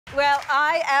Well,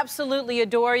 I absolutely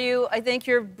adore you. I think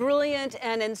you're brilliant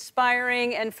and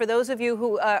inspiring. And for those of you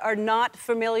who are not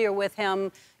familiar with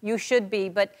him, you should be.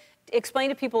 But explain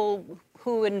to people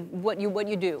who and what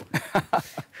you do.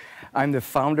 I'm the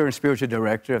founder and spiritual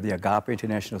director of the Agape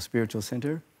International Spiritual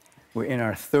Center. We're in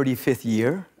our 35th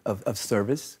year of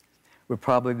service. We're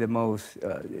probably the most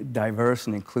diverse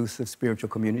and inclusive spiritual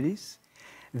communities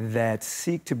that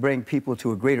seek to bring people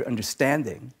to a greater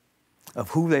understanding of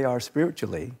who they are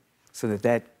spiritually so that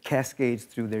that cascades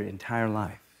through their entire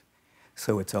life.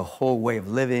 So it's a whole way of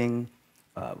living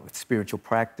with spiritual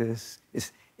practice.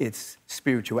 It's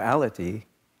spirituality,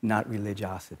 not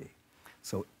religiosity.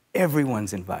 So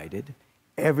everyone's invited.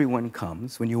 Everyone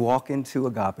comes. When you walk into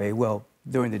Agape, well,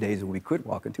 during the days when we could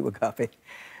walk into Agape,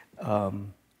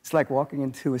 it's like walking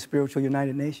into a spiritual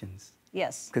United Nations.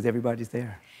 Yes. Because everybody's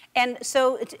there. And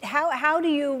so how do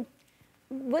you,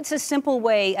 what's a simple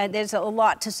way, there's a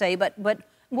lot to say, but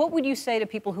what would you say to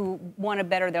people who want to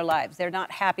better their lives? They're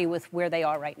not happy with where they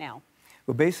are right now.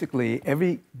 Well, basically,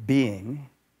 every being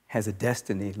has a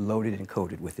destiny loaded and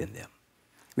coded within them.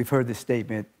 We've heard the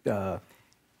statement,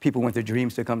 people want their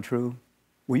dreams to come true.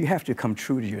 Well, you have to come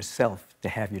true to yourself to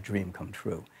have your dream come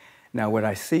true. Now, what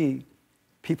I see,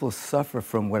 people suffer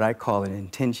from what I call an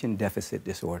intention deficit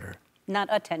disorder. Not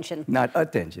attention. Not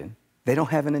attention. They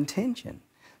don't have an intention.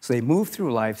 So they move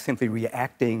through life simply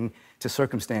reacting to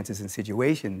circumstances and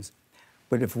situations.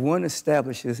 But if one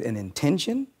establishes an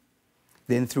intention,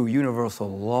 then through universal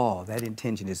law, that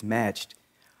intention is matched.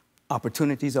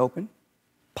 Opportunities open,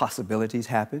 possibilities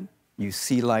happen, you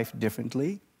see life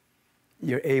differently.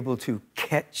 You're able to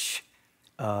catch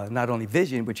not only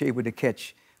vision, but you're able to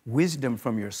catch wisdom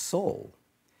from your soul.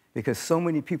 Because so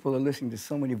many people are listening to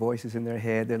so many voices in their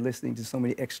head, they're listening to so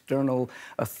many external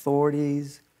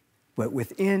authorities, but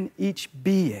within each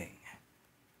being,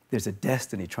 there's a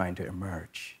destiny trying to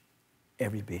emerge,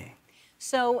 every being.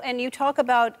 So, and you talk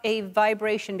about a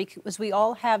vibration because we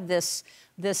all have this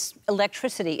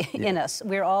electricity in us.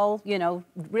 We're all, you know,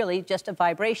 really just a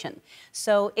vibration.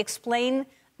 So explain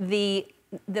the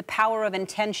power of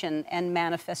intention and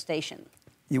manifestation.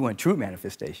 You want true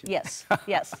manifestation? Yes,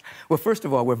 yes. Well, first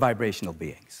of all, we're vibrational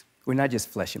beings. We're not just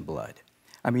flesh and blood.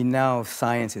 I mean, now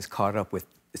science is caught up with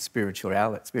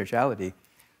spirituality,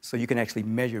 so you can actually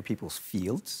measure people's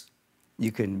fields.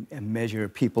 You can measure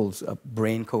people's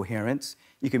brain coherence.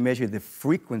 You can measure the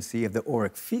frequency of the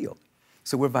auric field.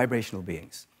 So we're vibrational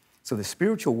beings. So the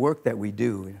spiritual work that we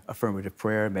do, affirmative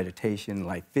prayer, meditation,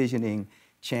 light visioning,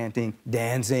 chanting,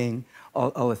 dancing,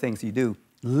 all the things you do,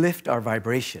 lift our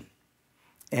vibration.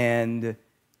 And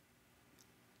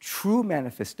true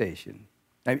manifestation,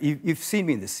 now, you've seen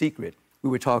me in The Secret. We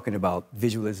were talking about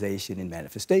visualization and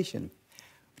manifestation.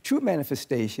 True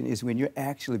manifestation is when you're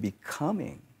actually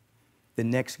becoming the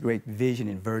next great vision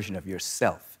and version of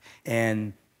yourself.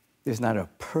 And there's not a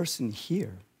person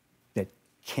here that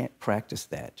can't practice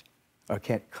that or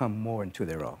can't come more into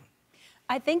their own.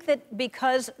 I think that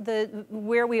because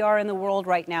where we are in the world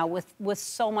right now with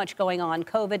so much going on,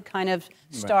 COVID kind of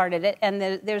started it, and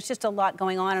there's just a lot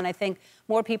going on, and I think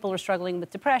more people are struggling with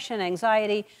depression,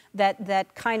 anxiety,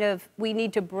 that kind of, we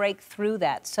need to break through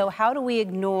that. So how do we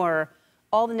ignore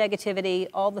all the negativity,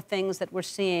 all the things that we're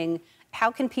seeing?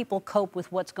 How can people cope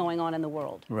with what's going on in the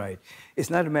world? Right. It's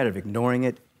not a matter of ignoring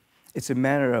it. It's a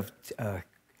matter of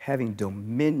having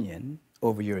dominion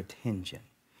over your attention.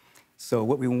 So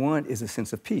what we want is a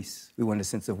sense of peace. We want a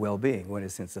sense of well-being. We want a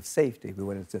sense of safety. We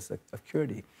want a sense of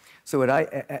purity. So what I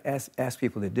ask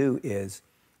people to do is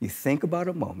you think about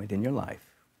a moment in your life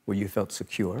where you felt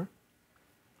secure,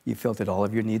 you felt that all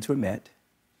of your needs were met,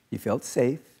 you felt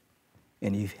safe,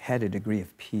 and you had a degree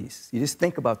of peace. You just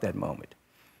think about that moment,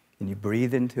 and you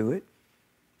breathe into it,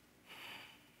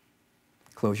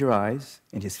 close your eyes,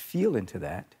 and just feel into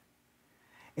that,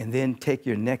 and then take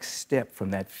your next step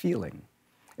from that feeling.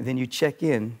 And then you check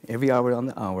in every hour on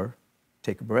the hour,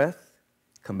 take a breath,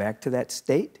 come back to that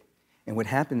state, and what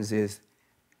happens is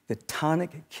the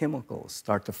tonic chemicals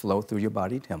start to flow through your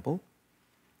body temple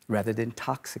rather than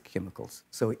toxic chemicals.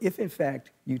 So if, in fact,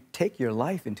 you take your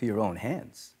life into your own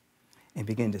hands and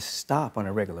begin to stop on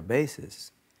a regular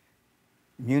basis,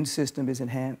 immune system is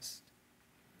enhanced,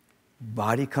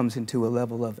 body comes into a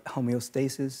level of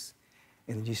homeostasis,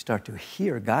 and then you start to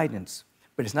hear guidance,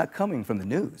 but it's not coming from the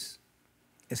news.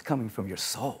 It's coming from your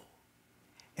soul.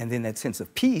 And then that sense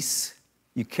of peace,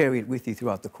 you carry it with you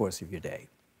throughout the course of your day.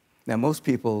 Now, most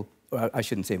people, or I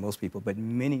shouldn't say most people, but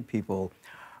many people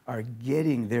are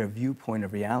getting their viewpoint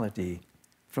of reality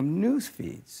from news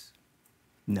feeds.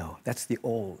 No, that's the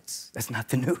olds. That's not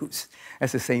the news.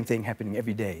 That's the same thing happening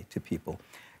every day to people.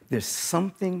 There's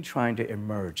something trying to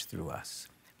emerge through us.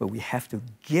 but we have to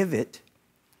give it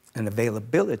an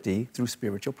availability through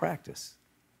spiritual practice.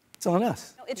 It's on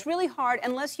us. It's really hard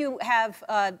unless you have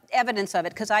evidence of it,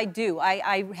 because I do.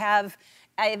 I've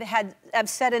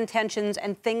set intentions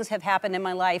and things have happened in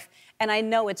my life, and I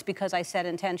know it's because I set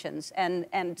intentions,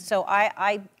 and so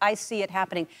I see it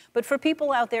happening. But for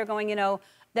people out there going, you know,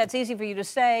 that's easy for you to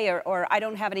say, or I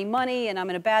don't have any money and I'm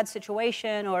in a bad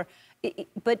situation,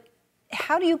 but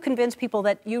how do you convince people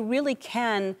that you really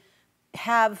can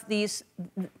have these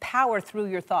power through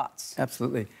your thoughts?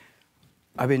 Absolutely.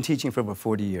 I've been teaching for over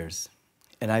 40 years,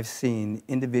 and I've seen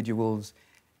individuals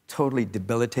totally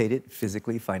debilitated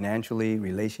physically, financially,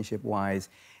 relationship-wise,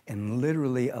 and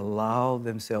literally allow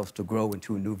themselves to grow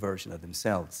into a new version of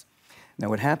themselves. Now,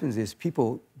 what happens is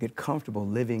people get comfortable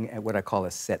living at what I call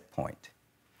a set point.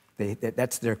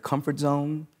 That's their comfort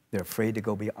zone. They're afraid to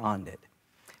go beyond it.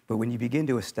 But when you begin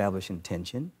to establish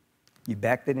intention, you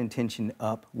back that intention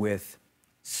up with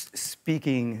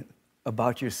speaking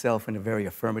about yourself in a very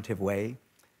affirmative way,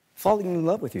 falling in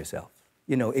love with yourself,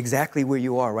 you know, exactly where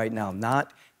you are right now,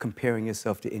 not comparing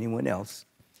yourself to anyone else.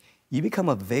 You become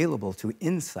available to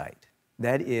insight.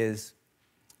 That is,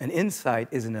 an insight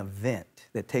is an event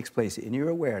that takes place in your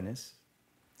awareness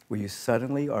where you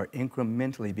suddenly or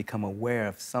incrementally become aware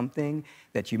of something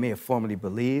that you may have formerly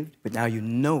believed, but now you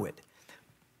know it.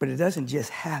 But it doesn't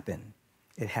just happen.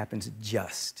 It happens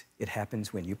just. It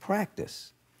happens when you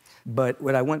practice. But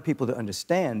what I want people to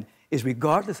understand is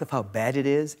regardless of how bad it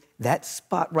is, that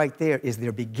spot right there is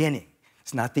their beginning.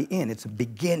 It's not the end, it's a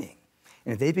beginning.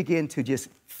 And if they begin to just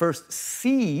first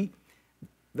see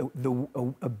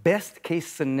a best case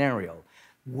scenario,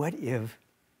 what if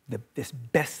this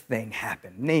best thing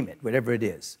happened? Name it, whatever it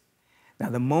is. Now,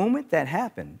 the moment that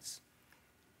happens,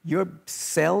 your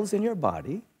cells in your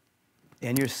body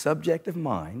and your subjective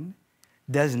mind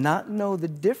does not know the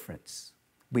difference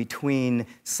between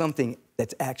something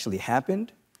that's actually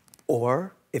happened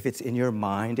or if it's in your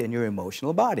mind and your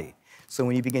emotional body. So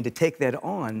when you begin to take that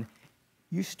on,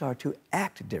 you start to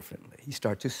act differently. You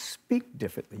start to speak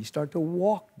differently. You start to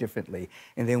walk differently.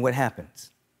 And then what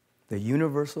happens? The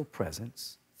universal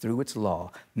presence, through its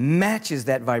law, matches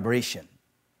that vibration,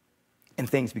 and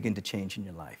things begin to change in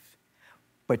your life.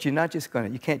 But you're not just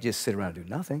you can't just sit around and do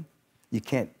nothing. You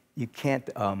can't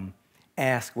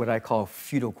ask what I call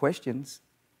futile questions.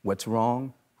 What's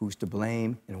wrong? Who's to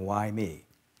blame? And why me?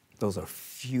 Those are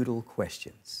futile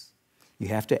questions. You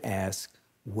have to ask,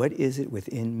 what is it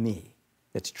within me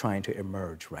that's trying to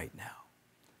emerge right now?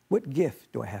 What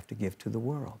gift do I have to give to the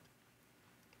world?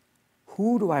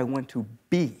 Who do I want to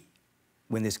be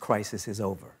when this crisis is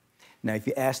over? Now, if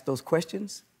you ask those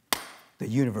questions, the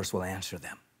universe will answer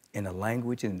them in a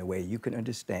language and in a way you can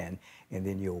understand, and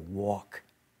then you'll walk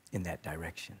in that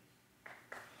direction.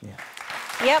 Yeah.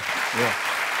 Yep. Yeah.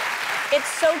 It's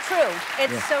so true.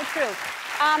 It's so true.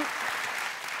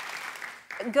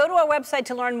 Go to our website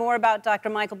to learn more about Dr.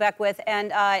 Michael Beckwith,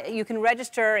 and you can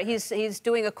register. He's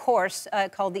doing a course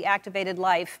called The Activated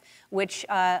Life, which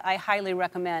I highly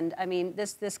recommend. I mean,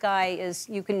 this guy is,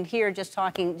 you can hear just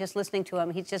talking, just listening to him.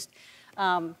 He's just,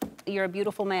 you're a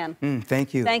beautiful man.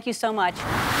 Thank you. Thank you so much.